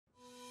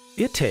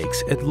It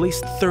takes at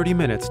least 30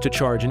 minutes to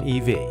charge an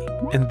EV,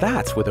 and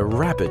that's with a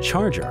rapid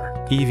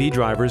charger. EV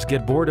drivers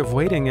get bored of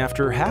waiting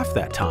after half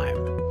that time.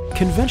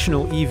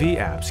 Conventional EV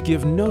apps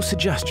give no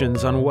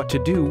suggestions on what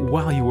to do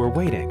while you are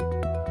waiting.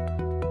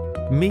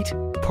 Meet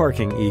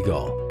Parking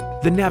Eagle,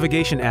 the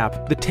navigation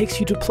app that takes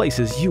you to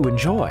places you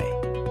enjoy.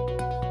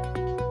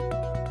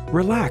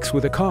 Relax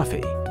with a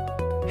coffee,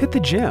 hit the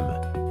gym,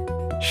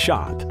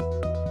 shop,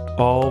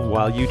 all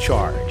while you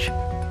charge.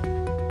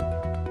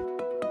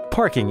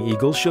 Parking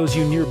Eagle shows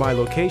you nearby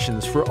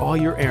locations for all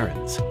your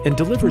errands and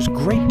delivers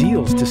great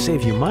deals to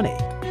save you money.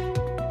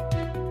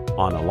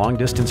 On a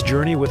long-distance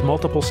journey with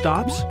multiple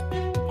stops?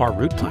 Our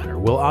route planner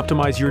will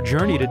optimize your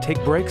journey to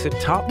take breaks at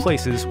top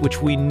places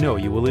which we know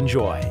you will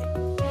enjoy.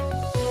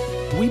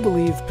 We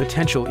believe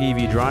potential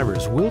EV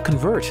drivers will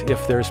convert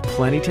if there's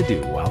plenty to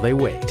do while they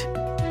wait.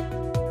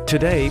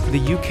 Today,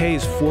 the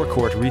UK's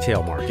forecourt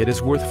retail market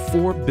is worth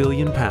 £4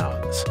 billion.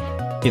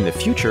 In the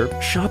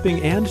future,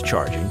 shopping and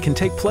charging can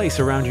take place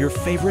around your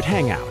favorite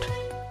hangout.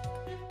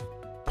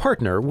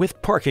 Partner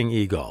with Parking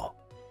Eagle.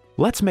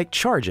 Let's make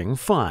charging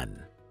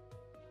fun.